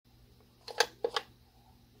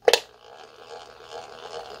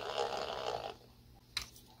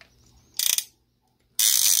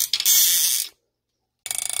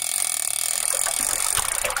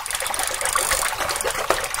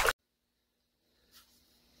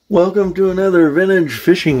Welcome to another vintage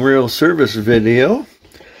fishing reel service video.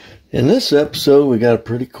 In this episode we got a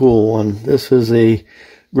pretty cool one. This is a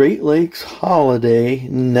Great Lakes Holiday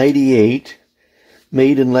 98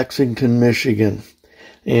 made in Lexington, Michigan.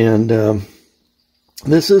 And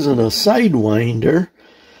this isn't a sidewinder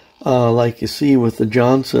like you see with the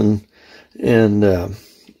Johnson and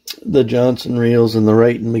the Johnson reels and the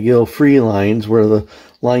Wright and McGill free lines where the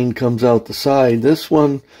line comes out the side. This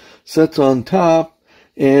one sits on top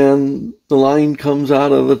and the line comes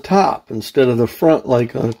out of the top instead of the front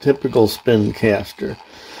like on a typical spin caster.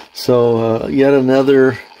 So yet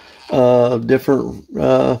another different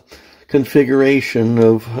configuration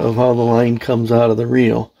of how the line comes out of the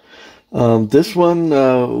reel. This one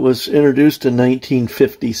was introduced in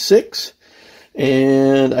 1956,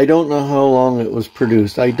 and I don't know how long it was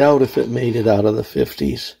produced. I doubt if it made it out of the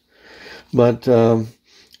 50s. But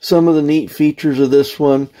some of the neat features of this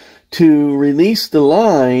one: to release the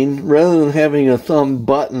line, rather than having a thumb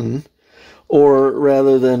button, or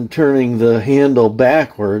rather than turning the handle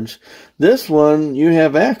backwards, this one you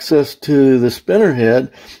have access to the spinner head,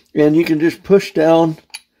 and you can just push down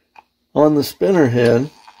on the spinner head,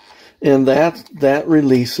 and that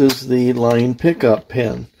releases the line pickup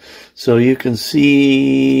pin. So you can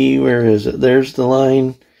see, where is it? There's the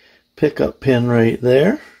line pickup pin right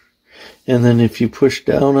there. And then if you push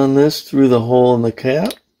down on this through the hole in the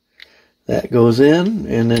cap, that goes in,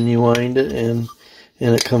 and then you wind it and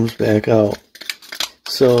it comes back out.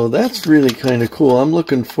 So that's really kind of cool. I'm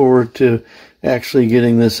looking forward to actually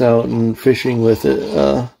getting this out and fishing with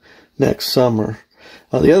it next summer.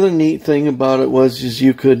 The other neat thing about it was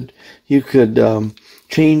you could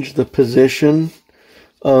change the position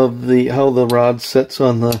of how the rod sets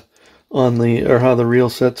or how the reel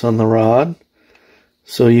sets on the rod.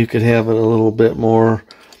 So you could have it a little bit more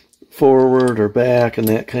forward or back and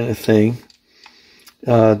that kind of thing,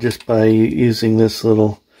 just by using this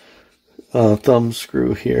little thumb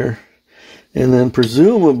screw here. And then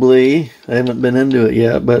presumably, I haven't been into it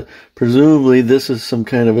yet, but presumably this is some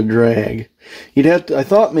kind of a drag. I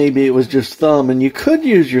thought maybe it was just thumb, and you could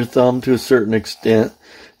use your thumb to a certain extent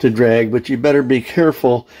to drag, but you better be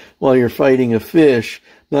careful while you're fighting a fish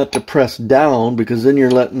not to press down, because then you're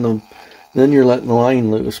letting the line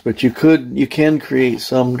loose. But you can create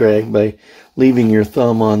some drag by leaving your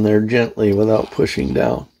thumb on there gently without pushing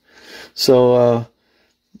down. So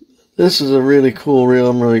this is a really cool reel.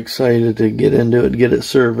 I'm really excited to get into it, get it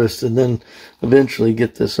serviced, and then eventually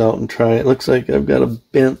get this out and try it. Looks like I've got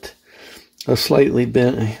a slightly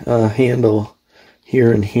bent handle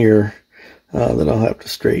here and here that I'll have to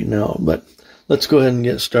straighten out. But let's go ahead and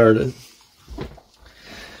get started.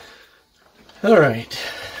 All right.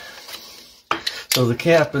 So the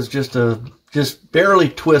cap is just barely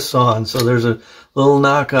twists on. So there's a little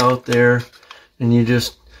knockout there, and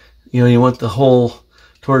you want the hole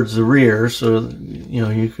towards the rear, so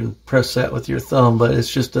you can press that with your thumb. But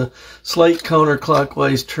it's just a slight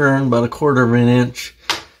counterclockwise turn, about 1/4 of an inch,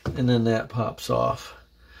 and then that pops off.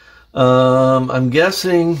 I'm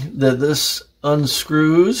guessing that this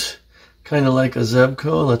unscrews kind of like a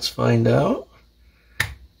Zebco. Let's find out.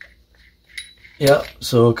 Yep,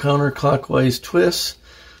 so a counterclockwise twist,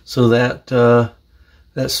 so that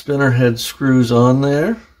spinner head screws on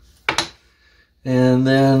there. And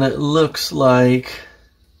then it looks like,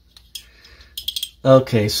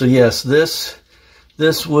 okay, so yes, this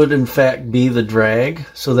would in fact be the drag.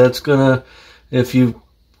 So that's gonna, if you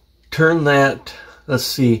turn that, let's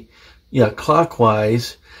see, yeah,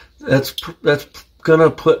 clockwise, that's gonna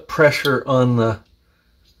put pressure on the,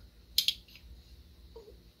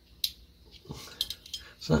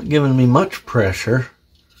 it's not giving me much pressure.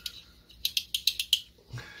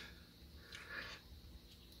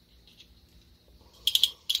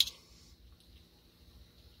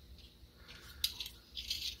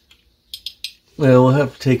 Well, we'll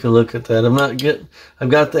have to take a look at that. I've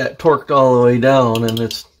got that torqued all the way down, and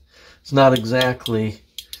it's not exactly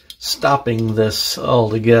stopping this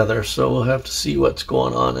altogether, so we'll have to see what's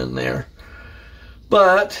going on in there.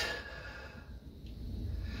 But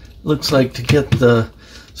looks like to get the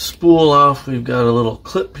spool off, we've got a little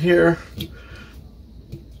clip here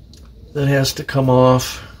that has to come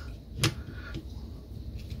off.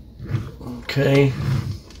 Okay,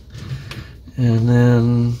 and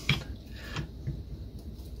then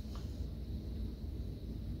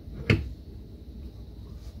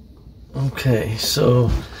okay, so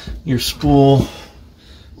your spool,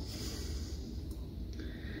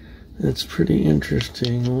 that's pretty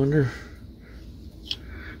interesting. I wonder.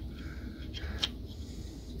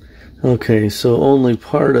 Okay, so only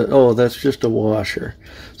part of, oh, that's just a washer.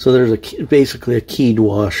 So there's basically a keyed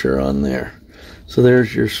washer on there. So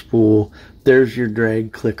there's your spool. There's your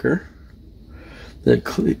drag clicker that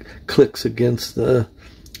clicks against the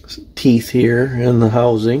teeth here and the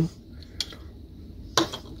housing.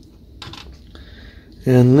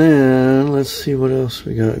 And then let's see what else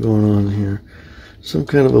we got going on here. Some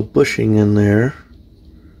kind of a bushing in there,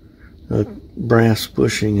 a brass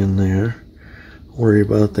bushing in there. Worry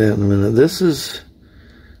about that in a minute. This is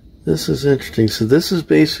interesting. So this is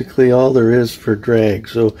basically all there is for drag.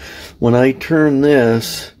 So when I turn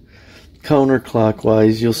this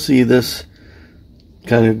counterclockwise, you'll see this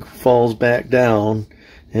kind of falls back down,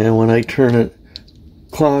 and when I turn it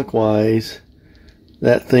clockwise,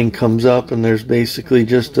 that thing comes up, and there's basically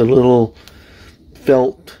just a little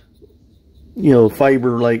felt,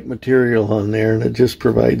 fiber-like material on there, and it just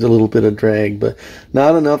provides a little bit of drag, but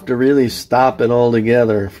not enough to really stop it all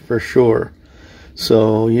together, for sure.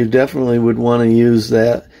 So you definitely would want to use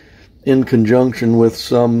that in conjunction with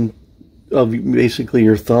some of basically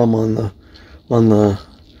your thumb on the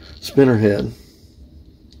spinner head.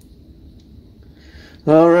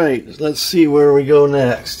 Alright, let's see where we go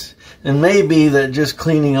next. And maybe that just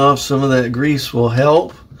cleaning off some of that grease will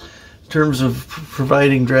help in terms of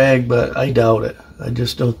providing drag, but I doubt it. I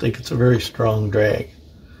just don't think it's a very strong drag.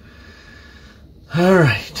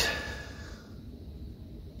 Alright.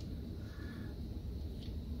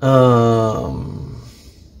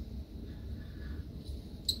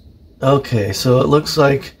 Okay, so it looks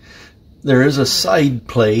like there is a side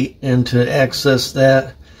plate, and to access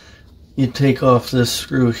that, you take off this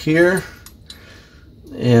screw here,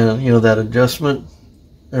 and that adjustment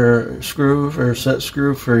or screw or set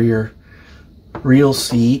screw for your reel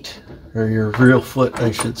seat, or your reel foot, I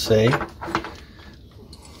should say.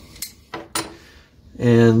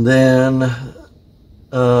 And then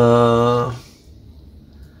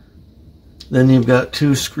you've got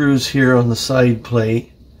two screws here on the side plate.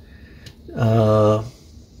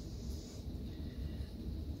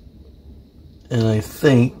 And I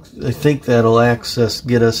think that'll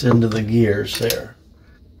get us into the gears there.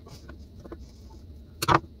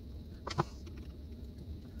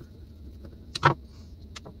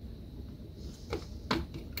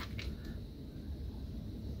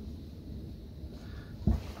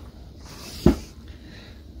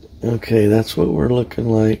 Okay, that's what we're looking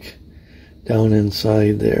like down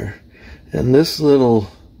inside there. And this little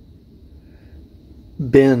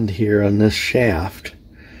bend here on this shaft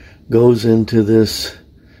goes into this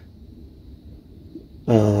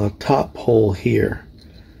top hole here.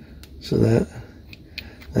 So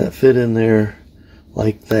that fit in there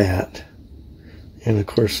like that. And of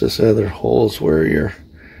course this other hole is where your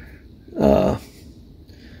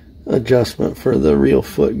adjustment for the reel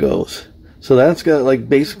foot goes. So that's got like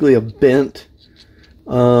basically a bent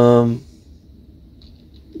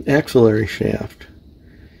axillary shaft.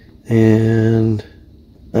 And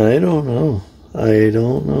I don't know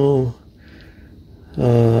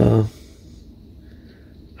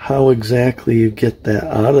how exactly you get that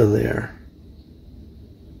out of there,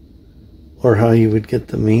 or how you would get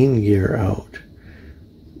the main gear out.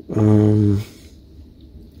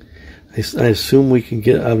 I assume we can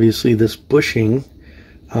get, obviously, this bushing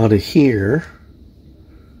out of here.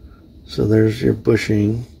 So there's your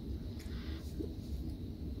bushing.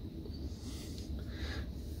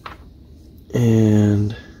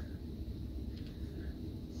 And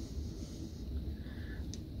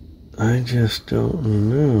I just don't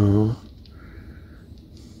know.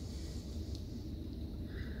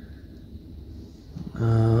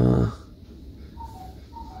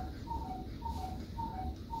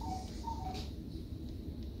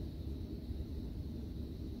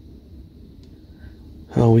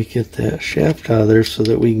 How we get that shaft out of there so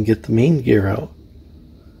that we can get the main gear out.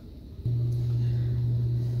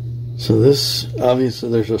 So this,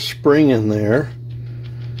 obviously there's a spring in there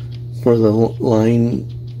for the line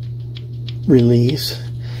release,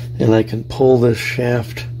 and I can pull this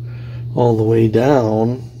shaft all the way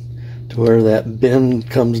down to where that bend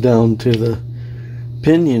comes down to the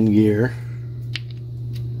pinion gear.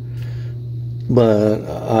 But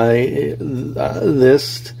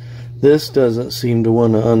this doesn't seem to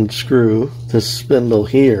want to unscrew this spindle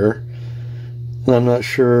here, and I'm not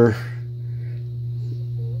sure.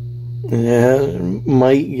 Yeah, it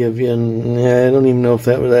might give you, I don't even know if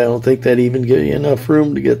that would, I don't think that even give you enough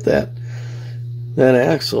room to get that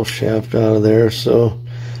axle shaft out of there. So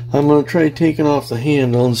I'm going to try taking off the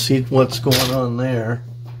handle and see what's going on there.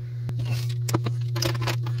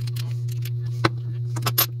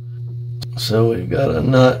 So we've got a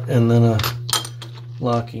nut and then a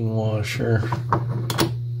locking washer.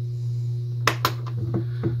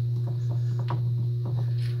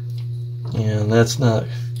 And that's not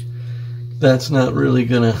that's not really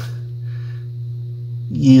going to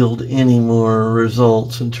yield any more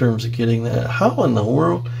results in terms of getting that. How in the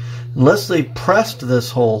world? Unless they pressed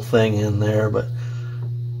this whole thing in there, but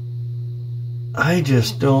I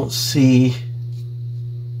just don't see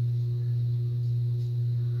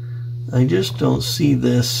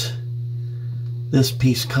this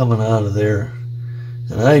piece coming out of there.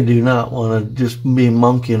 And I do not want to just be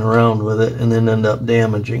monkeying around with it and then end up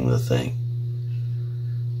damaging the thing.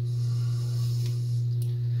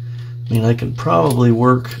 I mean, I can probably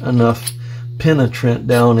work enough penetrant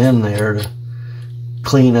down in there to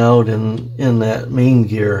clean out in that main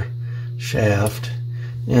gear shaft.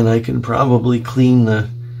 And I can probably clean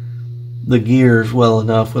the gears well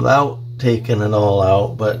enough without taking it all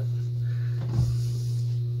out, but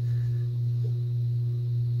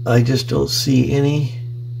I just don't see any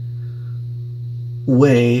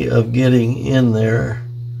way of getting in there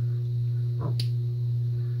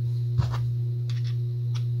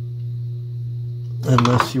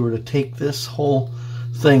unless you were to take this whole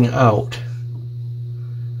thing out,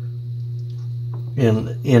 and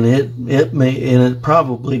it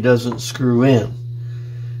probably doesn't screw in.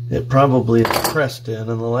 It probably is pressed in,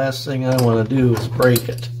 and the last thing I want to do is break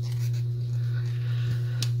it.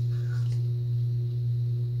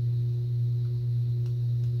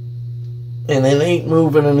 And it ain't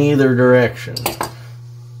moving in either direction.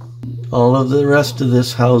 All of the rest of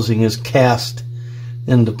this housing is cast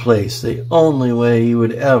into place. The only way you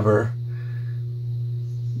would ever,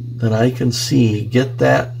 that I can see, get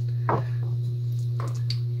that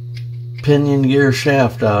pinion gear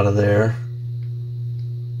shaft out of there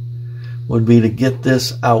would be to get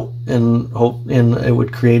this out, and it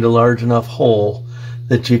would create a large enough hole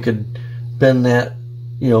that you could bend that,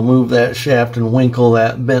 move that shaft and winkle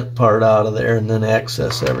that bent part out of there and then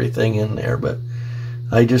access everything in there. But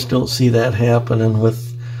I just don't see that happening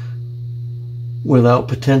without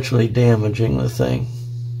potentially damaging the thing.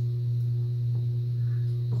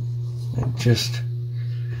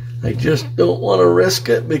 I just don't want to risk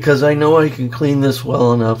it, because I know I can clean this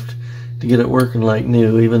well enough to get it working like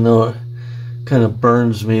new, even though it kind of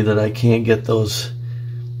burns me that I can't get those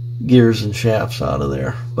gears and shafts out of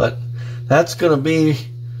there. But that's going to be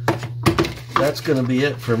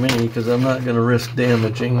it for me, because I'm not going to risk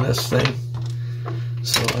damaging this thing.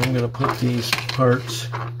 So I'm going to put these parts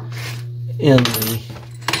in the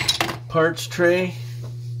parts tray,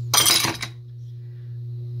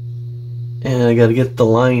 and I got to get the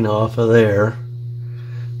line off of there.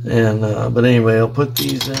 And but anyway, I'll put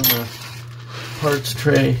these in the parts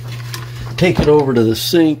tray, take it over to the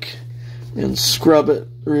sink, and scrub it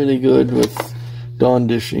really good with Dawn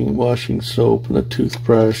dishing washing soap and a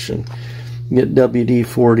toothbrush, and get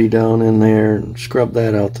WD-40 down in there and scrub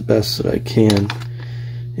that out the best that I can,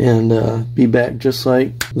 and be back just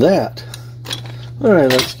like that. Alright,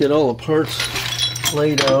 let's get all the parts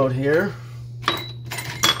laid out here.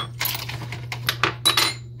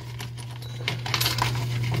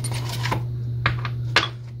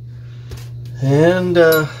 And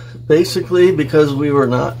basically, because we were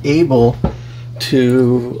not able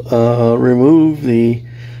to remove the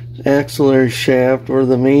axillary shaft or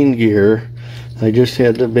the main gear, I just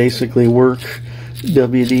had to basically work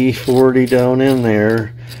WD-40 down in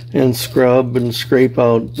there and scrub and scrape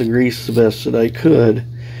out the grease the best that I could.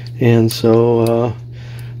 And so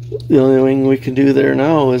the only thing we can do there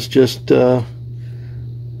now is just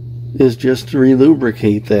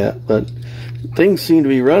re-lubricate that. But things seem to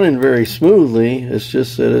be running very smoothly. It's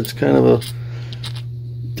just that it's kind of a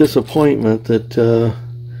disappointment that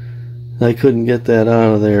I couldn't get that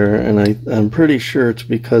out of there, and I'm pretty sure it's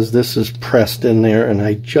because this is pressed in there, and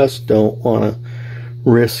I just don't want to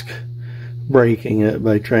risk breaking it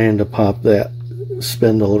by trying to pop that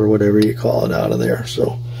spindle or whatever you call it out of there.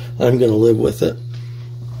 So I'm going to live with it.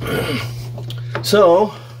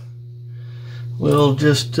 So we'll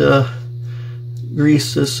just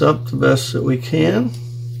grease this up the best that we can.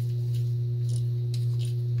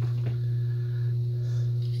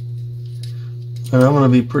 And I'm going to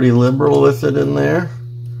be pretty liberal with it in there,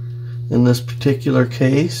 in this particular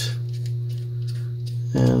case,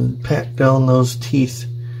 and pack down those teeth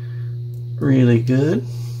really good.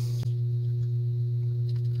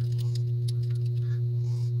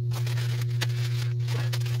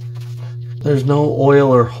 There's no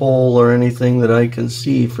oil or hole or anything that I can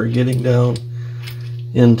see for getting down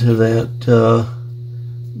into that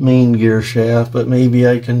main gear shaft, but maybe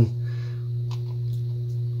I can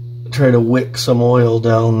try to wick some oil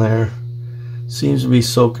down there. Seems to be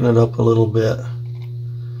soaking it up a little bit.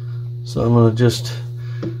 So I'm going to just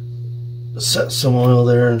set some oil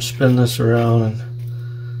there and spin this around and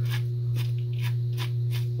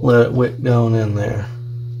let it wick down in there.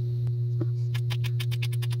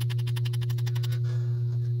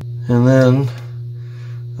 And then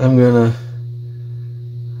I'm gonna,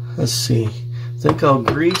 let's see, I think I'll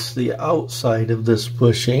grease the outside of this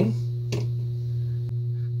bushing.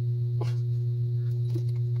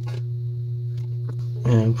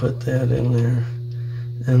 And put that in there.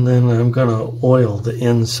 And then I'm gonna oil the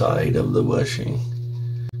inside of the bushing.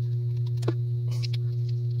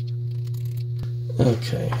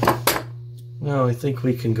 Okay, now I think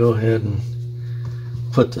we can go ahead and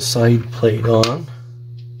put the side plate on.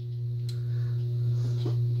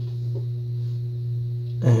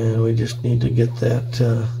 And we just need to get that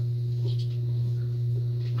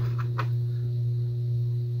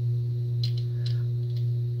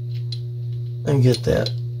and get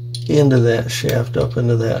that into that shaft, up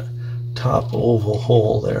into that top oval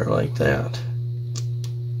hole there, like that.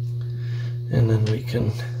 And then we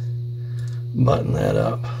can button that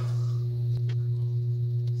up.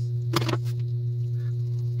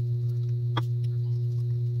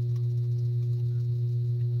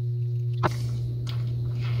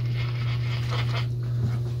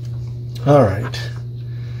 All right.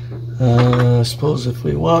 I suppose if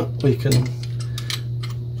we want, we can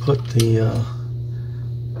put the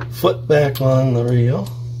foot back on the reel.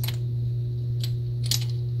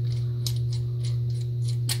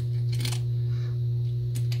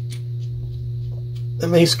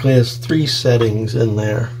 It basically has 3 settings in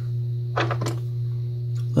there: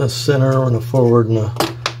 a center and a forward and a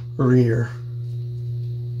rear.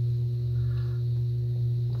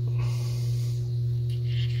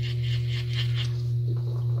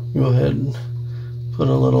 Go ahead and put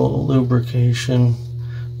a little lubrication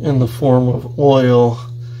in the form of oil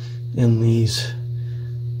in these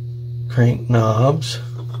crank knobs,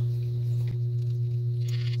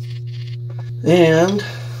 and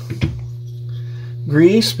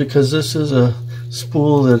grease, because this is a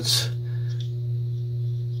spool that's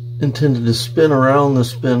intended to spin around the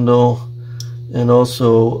spindle and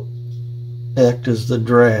also act as the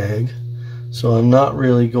drag. So I'm not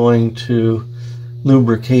really going to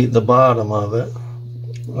lubricate the bottom of it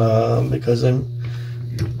because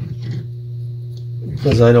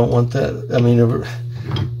I don't want that. I mean,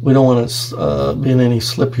 we don't want it being any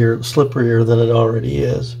slipperier than it already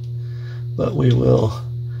is, but we will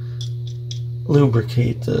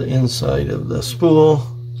lubricate the inside of the spool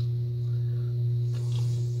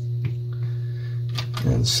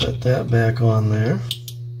and set that back on there.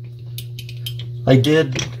 I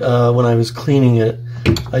did, when I was cleaning it,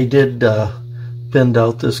 I did bend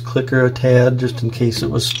out this clicker a tad just in case it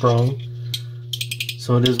was sprung.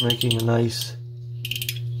 So it is making a nice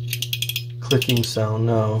clicking sound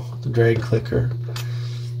now, the drag clicker.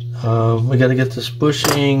 We got to get this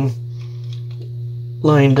bushing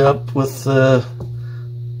lined up with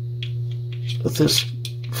this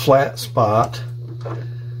flat spot,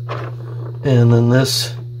 and then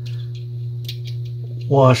this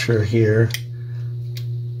washer here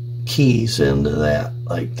keys into that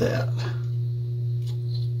like that.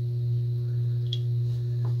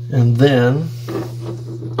 And then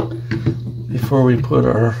before we put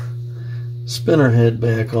our spinner head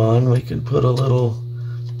back on, we could put a little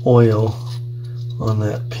oil on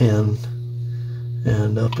that pin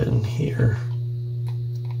and up in here.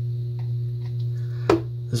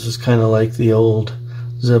 This is kind of like the old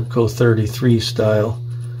Zebco 33 style,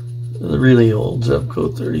 the really old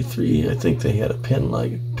Zebco 33. I think they had a pin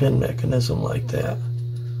mechanism like that.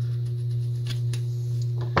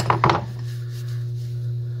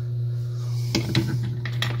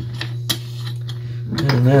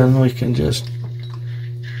 And then we can just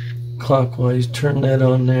clockwise turn that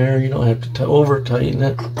on there. You don't have to over tighten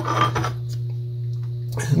it.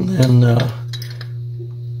 And then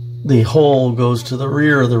the hole goes to the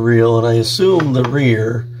rear of the reel, and I assume the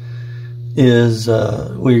rear is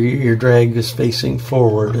where your drag is facing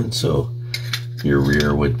forward, and so your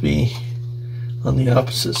rear would be on the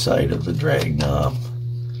opposite side of the drag knob.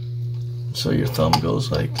 So your thumb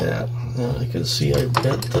goes like that. And I can see I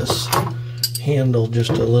bent this handle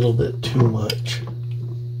just a little bit too much.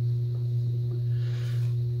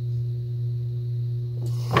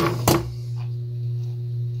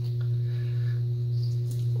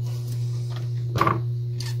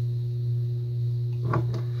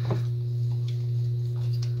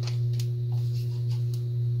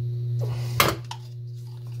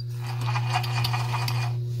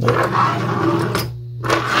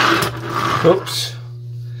 Oops.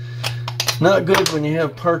 Not good when you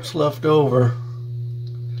have parts left over.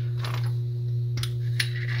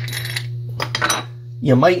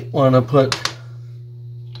 You might want to put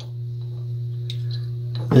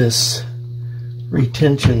this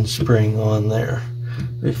retention spring on there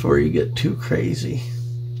before you get too crazy.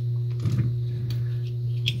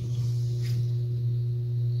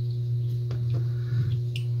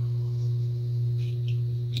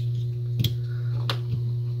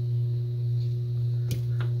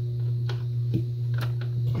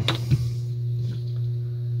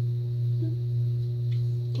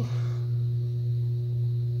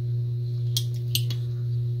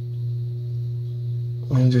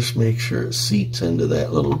 And just make sure it seats into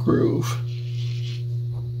that little groove.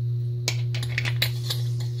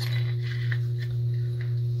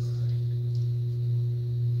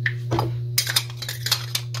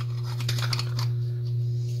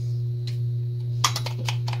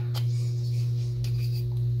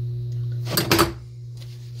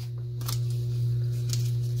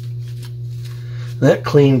 That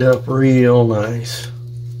cleaned up real nice.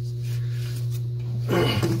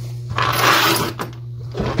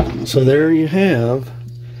 So there you have,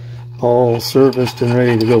 all serviced and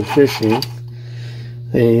ready to go fishing,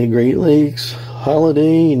 a Great Lakes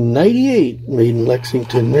Holiday 98 made in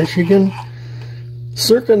Lexington, Michigan,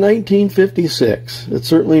 circa 1956. It's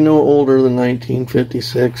certainly no older than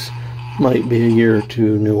 1956, might be a year or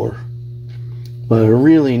two newer. But a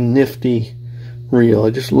really nifty reel.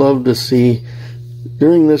 I just love to see,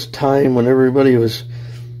 during this time when everybody was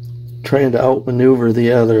trying to outmaneuver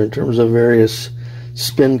the other in terms of various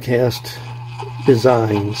Spincast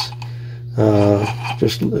designs.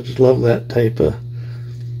 Just love that type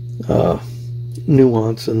of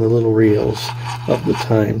nuance in the little reels of the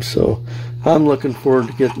time. So I'm looking forward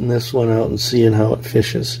to getting this one out and seeing how it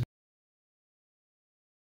fishes.